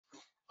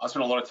I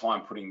spent a lot of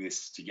time putting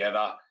this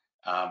together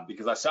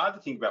because I started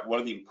to think about what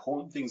are the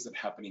important things that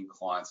happen in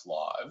clients'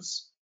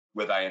 lives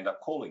where they end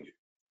up calling you.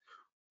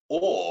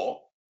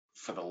 Or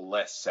for the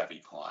less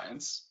savvy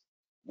clients,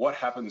 what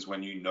happens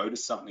when you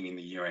notice something in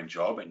the year-end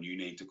job and you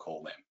need to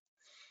call them?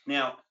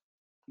 Now,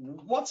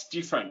 what's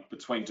different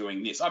between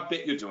doing this? I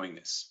bet you're doing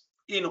this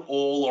in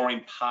all or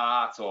in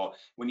part, or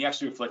when you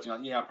actually reflect, you're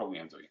like, yeah, I probably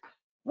am doing it.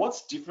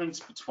 What's the difference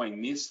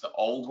between this, the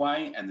old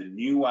way, and the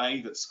new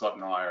way that Scott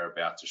and I are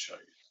about to show you?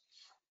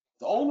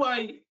 The old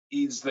way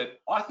is that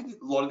I think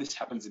a lot of this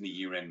happens in the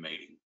year-end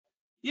meeting.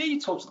 Yeah,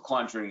 you talk to the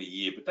client during the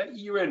year, but that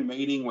year-end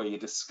meeting where you're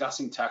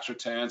discussing tax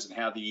returns and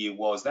how the year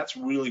was, that's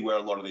really where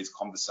a lot of these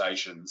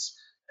conversations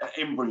are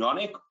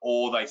embryonic,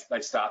 or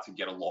they start to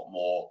get a lot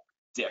more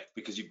depth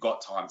because you've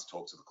got time to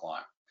talk to the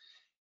client.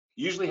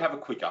 Usually have a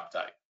quick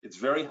update. It's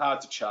very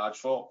hard to charge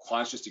for.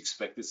 Clients just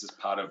expect this as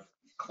part of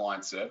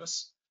client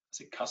service. I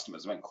say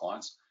customers, I meant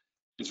clients.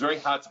 It's very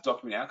hard to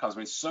document outcomes. I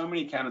mean, so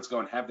many accountants go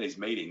and have these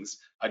meetings,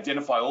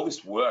 identify all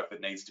this work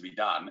that needs to be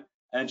done,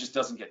 and it just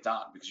doesn't get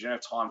done because you don't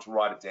have time to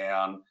write it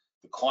down.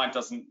 The client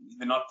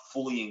they're not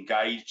fully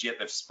engaged yet.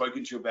 They've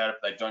spoken to you about it,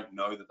 but they don't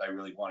know that they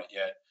really want it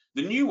yet.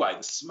 The new way,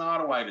 the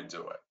smarter way to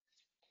do it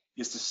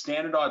is to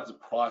standardize the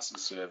price and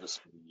service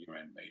for the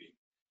year-end meeting.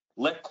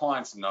 Let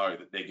clients know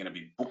that they're going to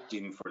be booked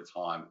in for a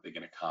time that they're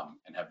going to come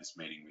and have this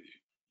meeting with you.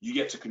 You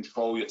get to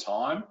control your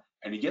time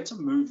and you get to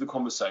move the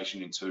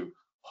conversation into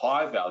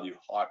high value,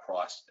 high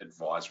priced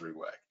advisory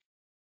work.